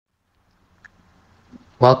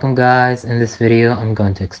Welcome guys, in this video I'm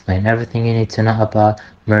going to explain everything you need to know about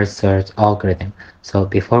merge sort algorithm. So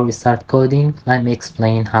before we start coding, let me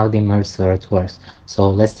explain how the merge sort works.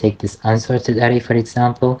 So let's take this unsorted array for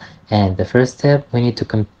example, and the first step we need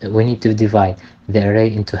to divide the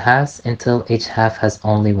array into halves until each half has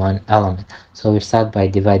only one element. So we start by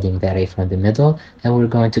dividing the array from the middle, and we're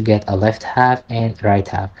going to get a left half and right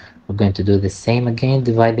half. We're going to do the same again,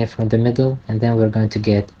 divide them from the middle, and then we're going to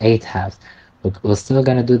get 8 halves. We're still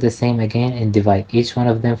going to do the same again and divide each one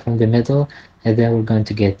of them from the middle, and then we're going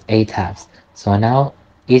to get 8 halves. So now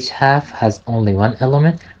each half has only one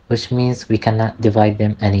element, which means we cannot divide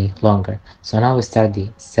them any longer. So now we start the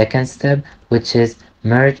second step, which is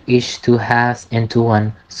merge each two halves into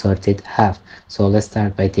one sorted half. So let's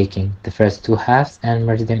start by taking the first two halves and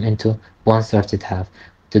merge them into one sorted half.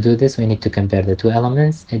 To do this, we need to compare the two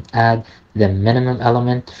elements and add the minimum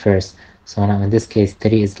element first. So now in this case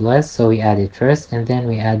 3 is less, so we add it first and then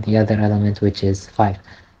we add the other element, which is 5.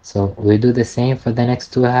 So we do the same for the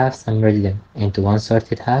next two halves and merge them into one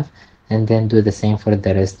sorted half, and then do the same for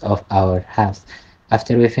the rest of our halves.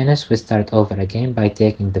 After we finish, we start over again by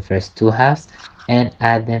taking the first two halves and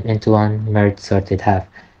add them into one merged sorted half,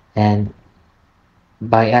 and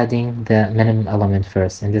by adding the minimum element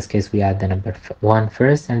first. In this case we add the number 1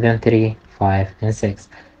 first, and then 3, 5 and 6,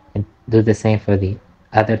 and do the same for the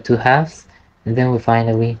other two halves, and then we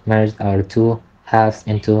finally merge our two halves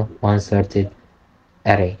into one sorted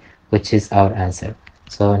array, which is our answer.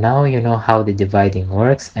 So now you know how the dividing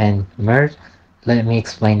works and merge. Let me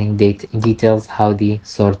explain in details how the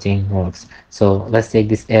sorting works. So let's take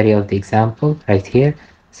this area of the example right here.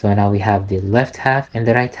 So now we have the left half and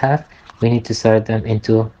the right half. We need to sort them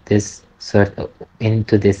into this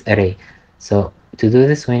array. So to do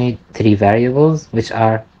this, we need three variables, which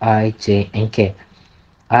are I, j, and k.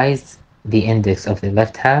 I is the index of the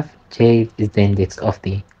left half, j is the index of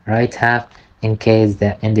the right half, and k is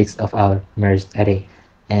the index of our merged array.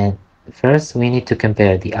 And first we need to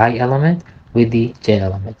compare the I element with the j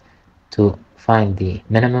element to find the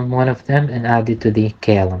minimum one of them and add it to the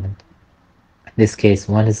k element. In this case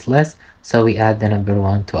 1 is less, so we add the number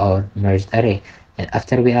 1 to our merged array. And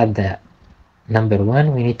after we add the number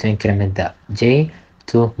 1, we need to increment the j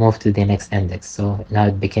to move to the next index. So now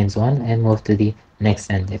it becomes 1 and move to the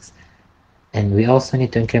next index. And we also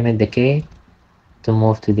need to increment the k to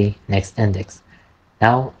move to the next index.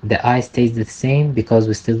 Now the I stays the same because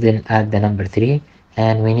we still didn't add the number 3,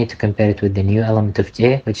 and we need to compare it with the new element of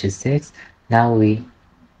j, which is 6. Now we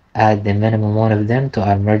add the minimum one of them to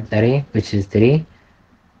our merged array, which is 3.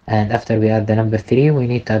 And after we add the number 3, we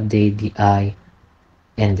need to update the I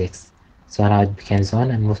index. So now it becomes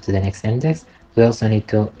 1 and move to the next index. We also need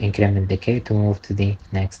to increment the k to move to the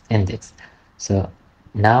next index. So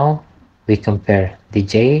now we compare the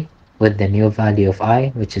j with the new value of I,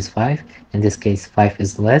 which is 5. In this case 5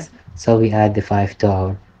 is less, so we add the 5 to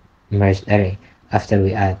our merged array. After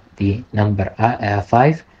we add the number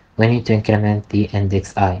 5, we need to increment the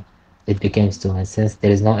index I. It becomes 2, and since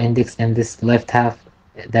there is no index in this left half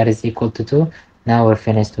that is equal to 2, now we're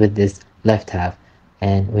finished with this left half.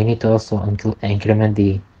 And we need to also increment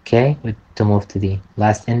the k to move to the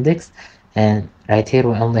last index. And right here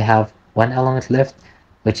we only have one element left,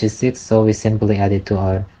 which is 6, so we simply add it to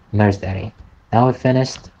our merged array. Now we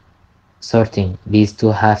finished sorting these two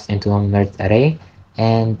halves into one merged array,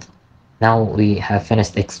 and now we have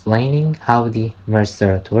finished explaining how the merge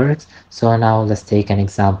sort works. So now let's take an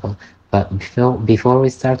example. But before we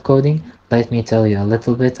start coding, let me tell you a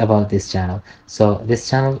little bit about this channel. So this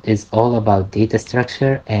channel is all about data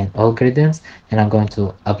structure and algorithms, and I'm going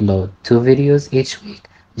to upload 2 videos each week,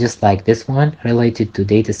 just like this one, related to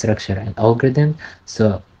data structure and algorithm.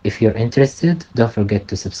 So if you're interested, don't forget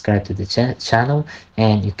to subscribe to the channel,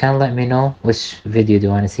 and you can let me know which video do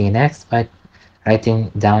you want to see next by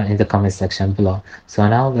writing down in the comment section below. So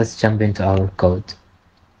now let's jump into our code.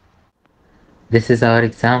 This is our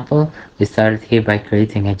example. We started here by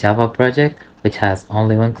creating a Java project which has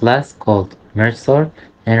only one class called mergeSort,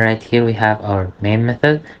 and right here we have our main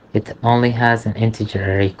method. It only has an integer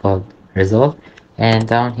array called result, and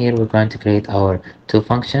down here we're going to create our two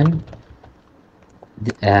functions,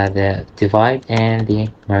 the divide and the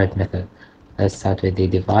merge method. Let's start with the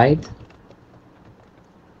divide,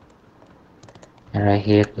 and right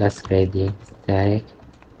here let's create the static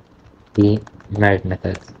the merge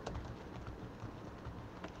method.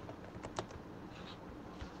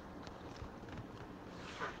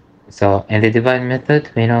 So in the divide method,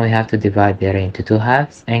 we know we have to divide the array into two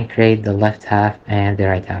halves and create the left half and the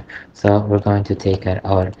right half. So we're going to take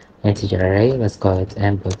our integer array, let's call it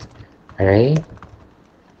input array,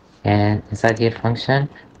 and inside here function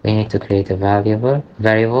we need to create a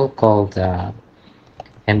variable called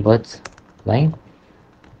input length,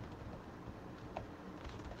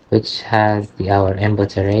 which has our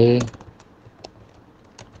input array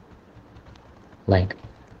length.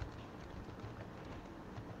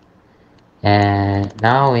 And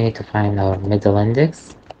now we need to find our middle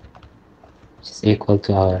index, which is equal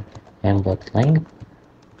to our input length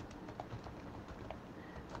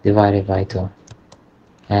divided by 2.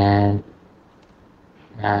 And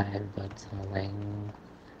input length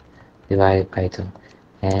divided by 2.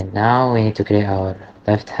 And now we need to create our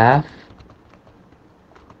left half,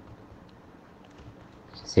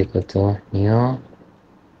 which is equal to new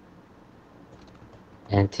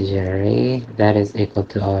integer array that is equal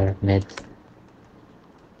to our mid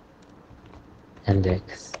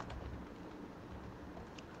index.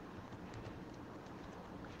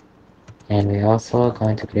 And we're also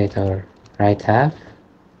going to create our right half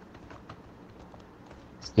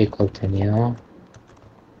is equal to new.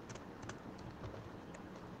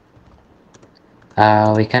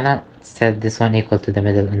 We cannot set this one equal to the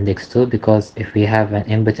middle index too, because if we have an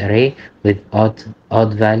input array with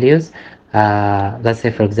odd values, let's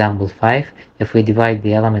say for example 5, if we divide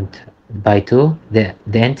the element by 2, the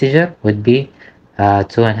integer would be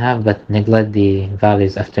 2.5, but neglect the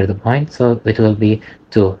values after the point, so it will be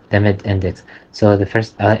 2, the mid index. So the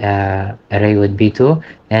first array would be 2,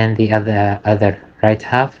 and the other right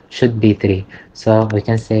half should be 3. So we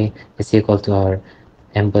can say it's equal to our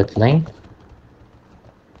input length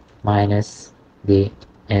minus the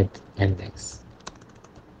mid index.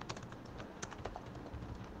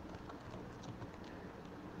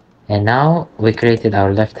 And now we created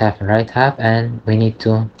our left half and right half, and we need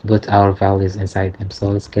to put our values inside them. So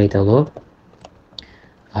let's create a loop.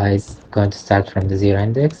 I is going to start from the 0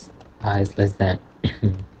 index, I is less than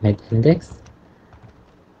mid index,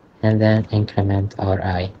 and then increment our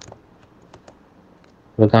I.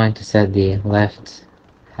 We're going to set the left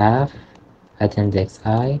half at index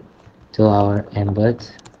I to our input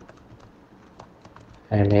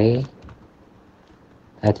array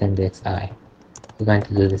at index I. We're going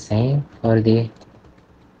to do the same for the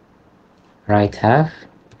right half.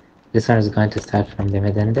 This one is going to start from the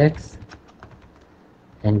mid index,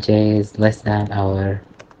 and j is less than our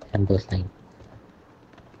input length,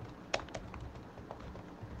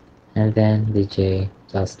 and then the j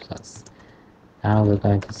plus plus. Now we're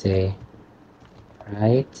going to say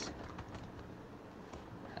right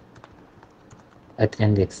at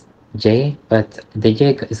index j, but the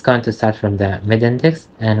j is going to start from the mid index,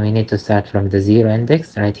 and we need to start from the 0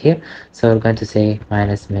 index right here. So we're going to say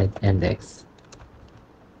minus mid index,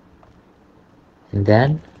 and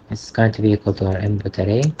then it's going to be equal to our input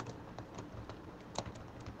array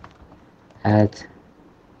at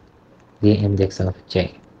the index of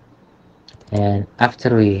j. And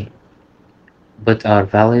after we put our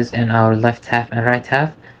values in our left half and right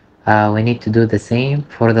half, we need to do the same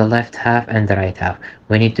for the left half and the right half.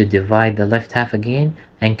 We need to divide the left half again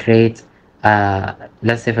and create,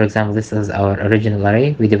 let's say for example this is our original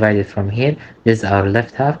array, we divide it from here, this is our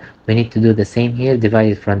left half. We need to do the same here,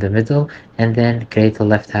 divide it from the middle, and then create a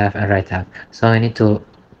left half and right half. So I need to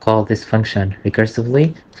call this function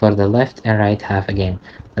recursively for the left and right half again.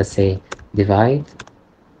 Let's say divide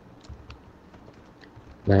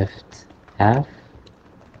left half,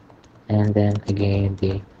 and then again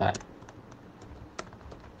divide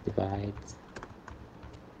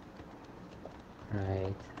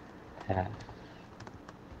right half,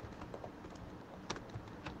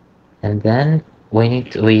 and then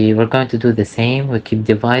we're going to do the same. We keep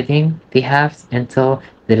dividing the halves until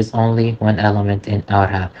there is only one element in our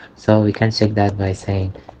half. So we can check that by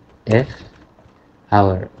saying if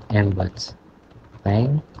our input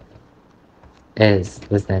length is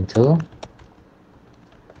less than 2,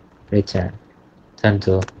 return, don't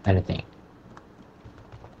do anything.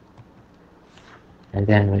 And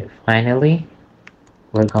then finally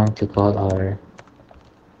we're going to call our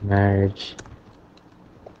merge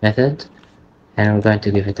method, and we're going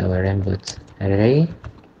to give it our input array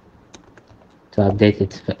to update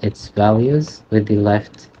its values with the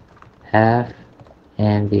left half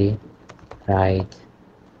and the right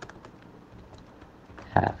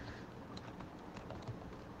half.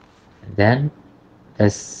 And then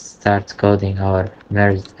let's start coding our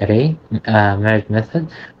merged array, merge method.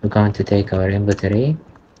 We're going to take our input array,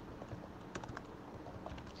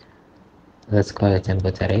 let's call it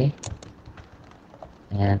input array,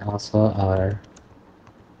 and also our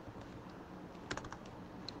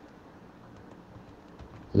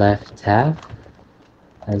left half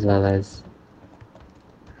as well as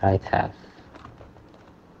right half.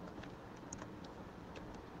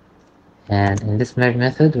 And in this merge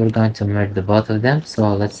method, we're going to merge the both of them.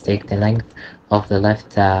 So let's take the length of the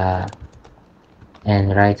left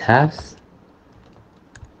and right halves,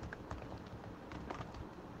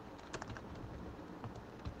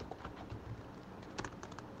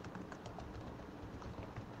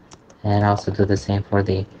 and also do the same for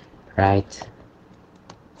the right.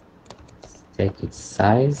 Take its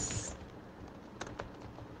size,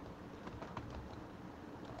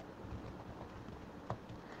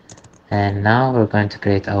 and now we're going to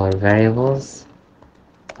create our variables.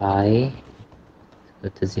 I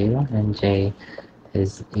equal to 0 and j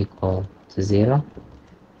is equal to 0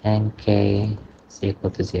 and k is equal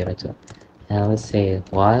to 0 too. And let's say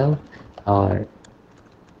while our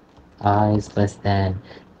I is less than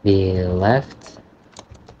the left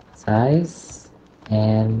size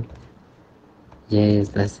and j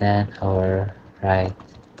is less than our right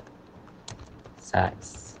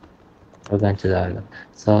size. We're going to do that.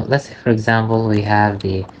 So let's say, for example, we have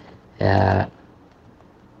the uh,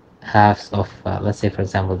 halves of, let's say, for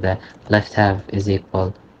example, the left half is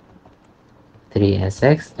equal 3 and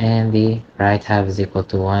 6, and the right half is equal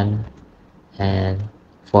to 1 and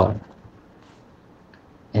 4.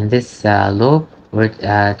 In this loop, we're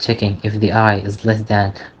checking if the I is less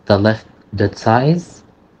than the left dot size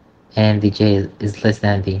and the j is less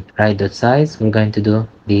than the right dot size. We're going to do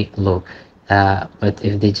the loop. But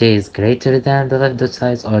if the j is greater than the left dot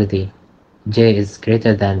size or the j is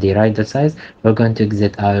greater than the right dot size, we're going to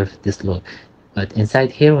exit out of this loop. But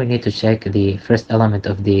inside here, we need to check the first element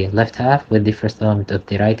of the left half with the first element of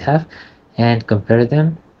the right half and compare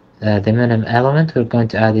them. The minimum element, we're going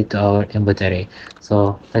to add it to our input array.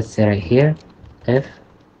 So let's say right here, if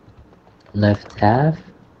left half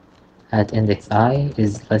at index I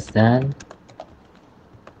is less than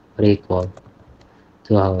or equal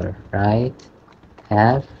to our right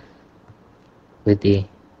half with the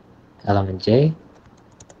element j,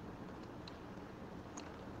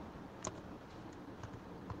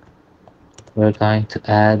 we're going to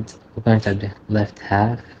add the left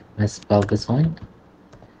half. Let's spell this one.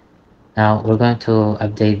 Now we're going to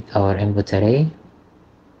update our input array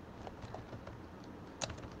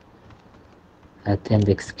at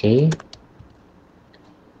index k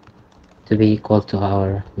to be equal to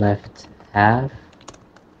our left half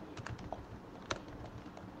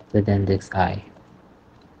with index I.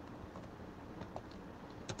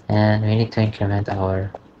 And we need to increment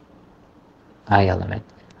our I element.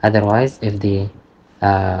 Otherwise, if the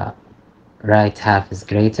uh, right half is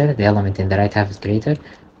greater, the element in the right half is greater,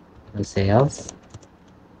 let's say else,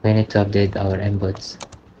 we need to update our inputs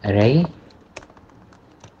array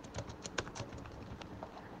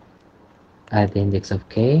at the index of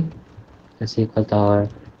k is equal to our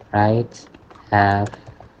right half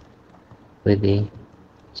with the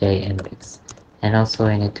j index. And also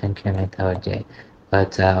we need to increment our j.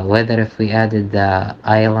 But whether if we added the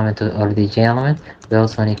I element or the j element, we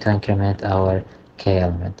also need to increment our k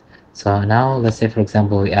element. So now let's say, for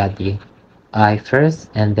example, we add the I first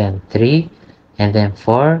and then 3 and then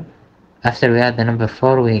 4. After we add the number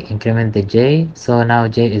 4, we increment the j. So now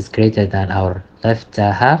j is greater than our left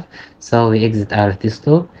half. So we exit out of this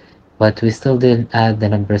loop, but we still didn't add the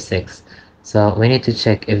number 6. So we need to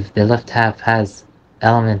check if the left half has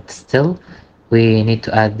elements still. We need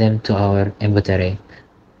to add them to our input array.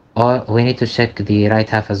 Or we need to check the right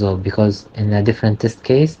half as well, because in a different test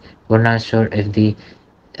case, we're not sure if the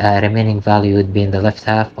remaining value would be in the left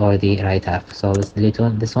half or the right half. So let's delete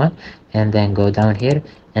this one and then go down here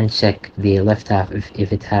and check the left half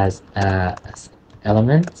if it has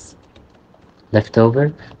elements left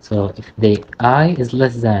over. So if the I is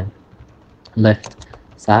less than left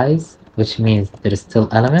size, which means there is still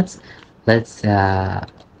elements, let's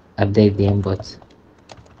update the input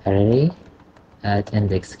array at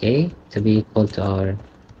index k to be equal to our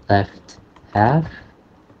left half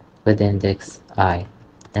with index I,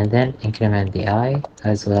 and then increment the I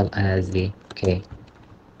as well as the k.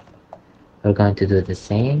 We're going to do the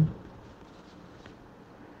same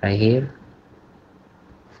right here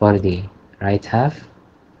for the right half,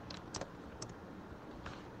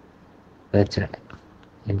 but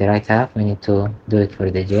in the right half we need to do it for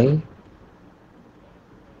the j,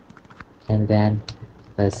 and then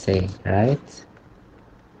let's say right,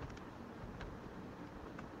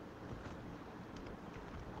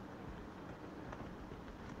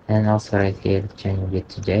 and also right here change it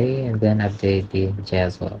to j and then update the j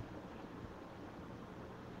as well.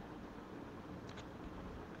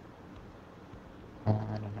 I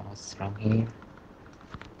don't know what's wrong here.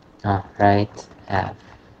 Right half.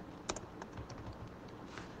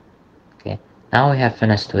 Okay, now we have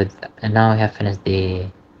finished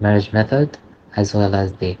the merge method as well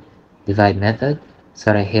as the divide method.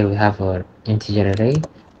 So right here we have our integer array.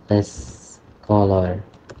 Let's call our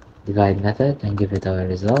divide method and give it our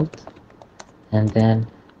result. And then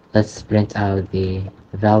let's print out the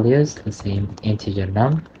values. Let's say integer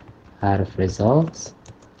num out of results.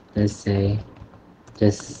 Let's say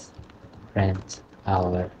just print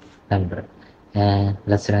our number. And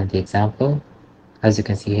let's run the example. As you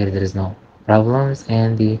can see here, there is no problems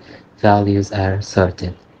and the values are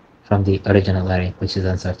sorted from the original array, which is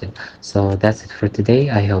unsorted. So that's it for today.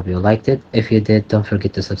 I hope you liked it. If you did, don't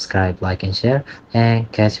forget to subscribe, like, and share, and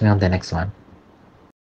catch me on the next one.